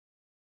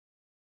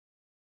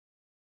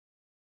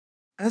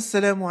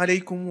السلام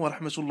عليكم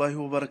ورحمة الله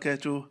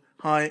وبركاته.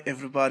 Hi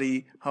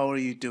everybody, how are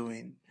you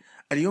doing?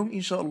 اليوم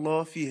إن شاء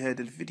الله في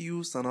هذا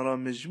الفيديو سنرى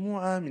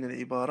مجموعة من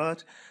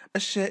العبارات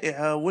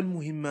الشائعة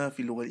والمهمة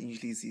في اللغة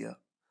الإنجليزية.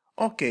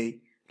 Okay,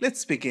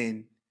 let's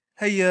begin.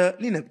 هيا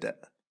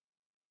لنبدأ.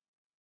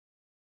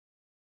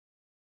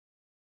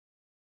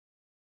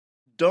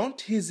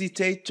 Don't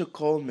hesitate to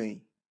call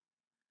me.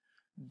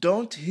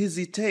 Don't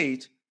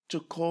hesitate to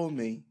call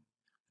me.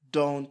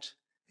 Don't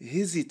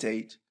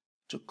hesitate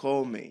to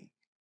call me.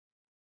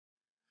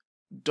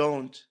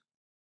 Don't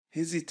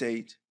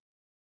hesitate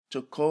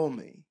to call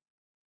me.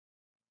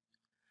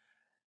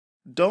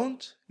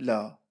 Don't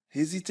لا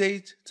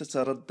hesitate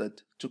تتردد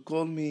to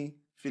call me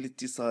في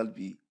الاتصال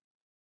بي.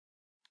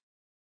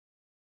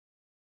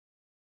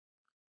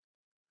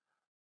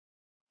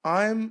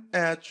 I'm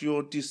at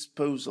your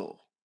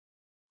disposal.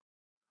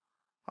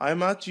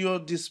 I'm at your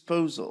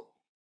disposal.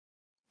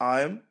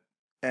 I'm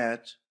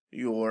at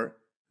your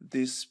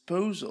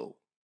disposal.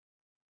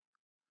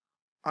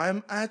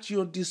 I'm at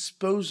your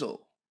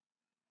disposal.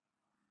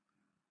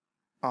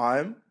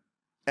 I'm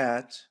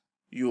at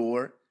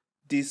your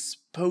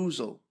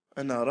disposal.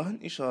 أنا رهن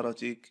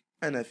إشارتك.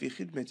 أنا في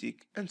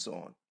خدمتك. And so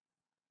on.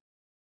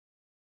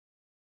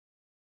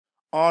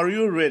 Are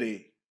you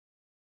ready?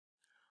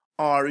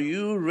 Are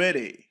you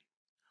ready?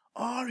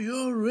 Are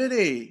you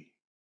ready?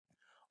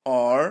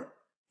 Are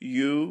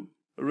you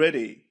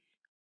ready?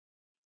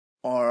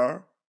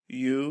 Are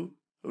you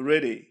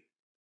ready?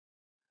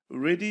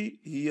 Ready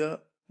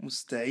هي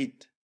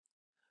مستعد.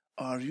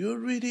 Are you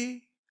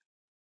ready?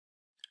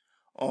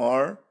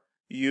 Are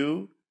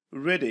you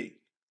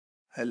ready?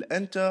 هل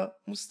أنت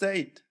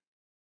مستعد؟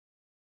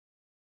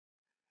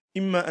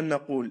 إما أن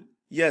نقول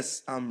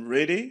Yes, I'm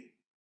ready.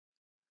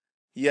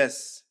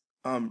 Yes,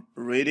 I'm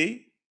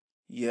ready.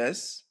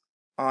 Yes,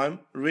 I'm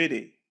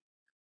ready.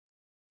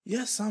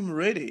 Yes, I'm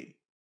ready.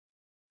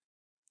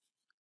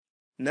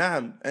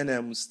 نعم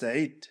أنا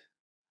مستعد.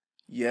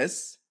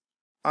 Yes,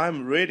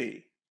 I'm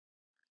ready.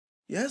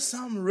 Yes,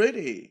 I'm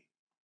ready.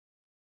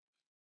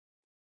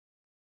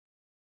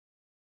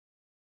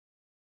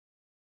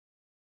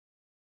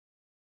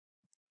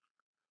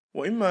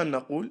 وإما أن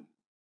نقول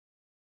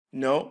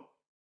No,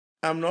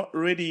 I'm not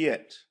ready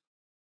yet.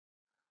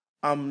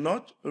 I'm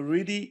not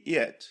ready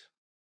yet.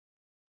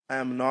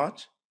 I'm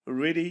not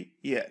ready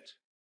yet.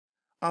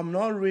 I'm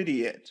not ready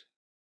yet.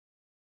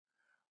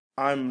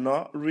 I'm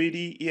not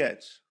ready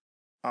yet.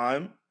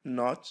 I'm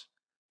not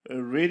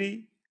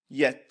ready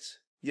yet.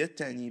 Yet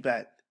يعني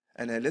بعد.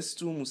 أنا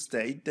لست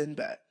مستعدا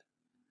بعد.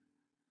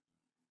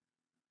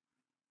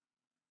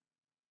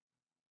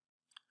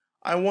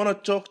 I want to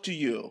talk to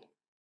you.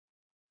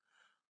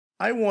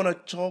 I want to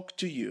talk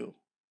to you.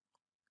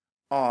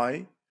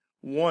 I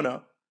want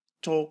to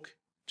talk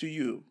to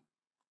you.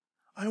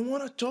 I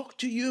want to talk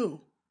to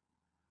you.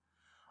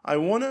 I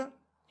want to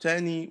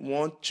تعني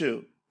want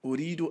to.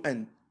 أريد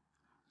أن.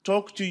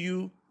 Talk to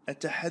you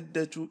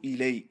أتحدث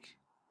إليك.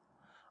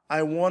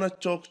 I want to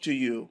talk to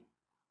you.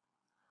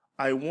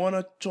 I want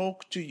to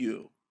talk to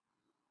you.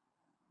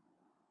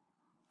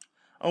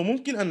 أو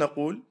ممكن أن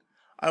نقول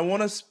I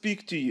want to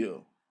speak to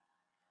you.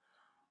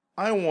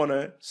 I want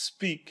to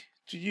speak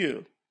to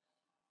you.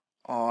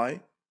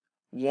 I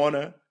want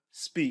to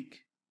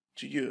speak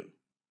to you.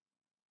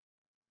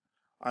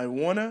 I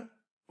want to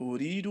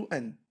أريد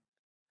أن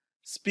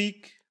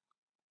speak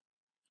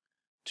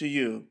to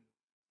you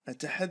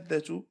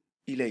أتحدث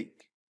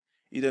إليك.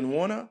 إذن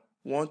want to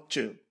want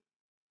to